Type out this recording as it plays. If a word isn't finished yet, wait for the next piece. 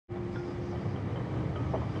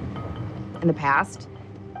in the past.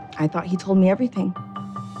 I thought he told me everything.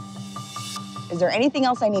 Is there anything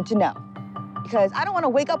else I need to know? Because I don't want to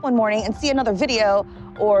wake up one morning and see another video,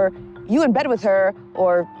 or you in bed with her,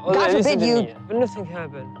 or God forbid you... But nothing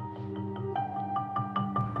happened.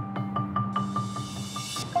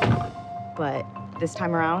 But this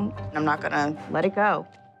time around, I'm not gonna let it go.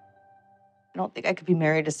 I don't think I could be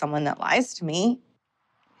married to someone that lies to me. Let me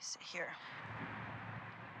see here.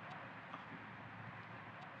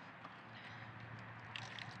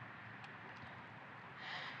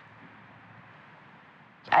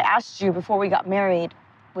 I asked you before we got married,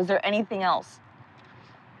 was there anything else?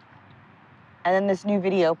 And then this new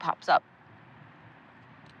video pops up.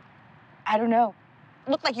 I don't know. It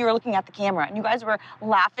looked like you were looking at the camera and you guys were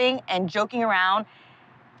laughing and joking around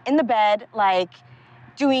in the bed, like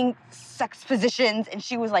doing sex positions, and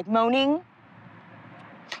she was like moaning.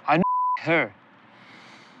 I know her.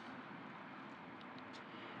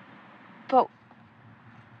 But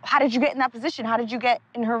how did you get in that position? How did you get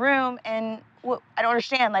in her room? And what, I don't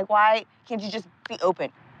understand, like, why can't you just be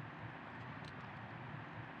open?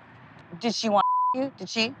 Did she want you? Did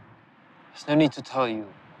she? There's no need to tell you.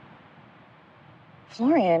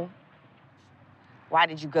 Florian, why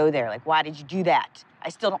did you go there? Like, why did you do that? I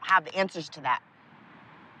still don't have the answers to that.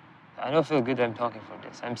 I don't feel good that I'm talking for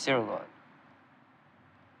this. I'm serial God.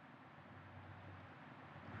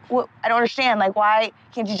 Well, I don't understand, like, why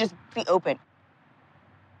can't you just be open?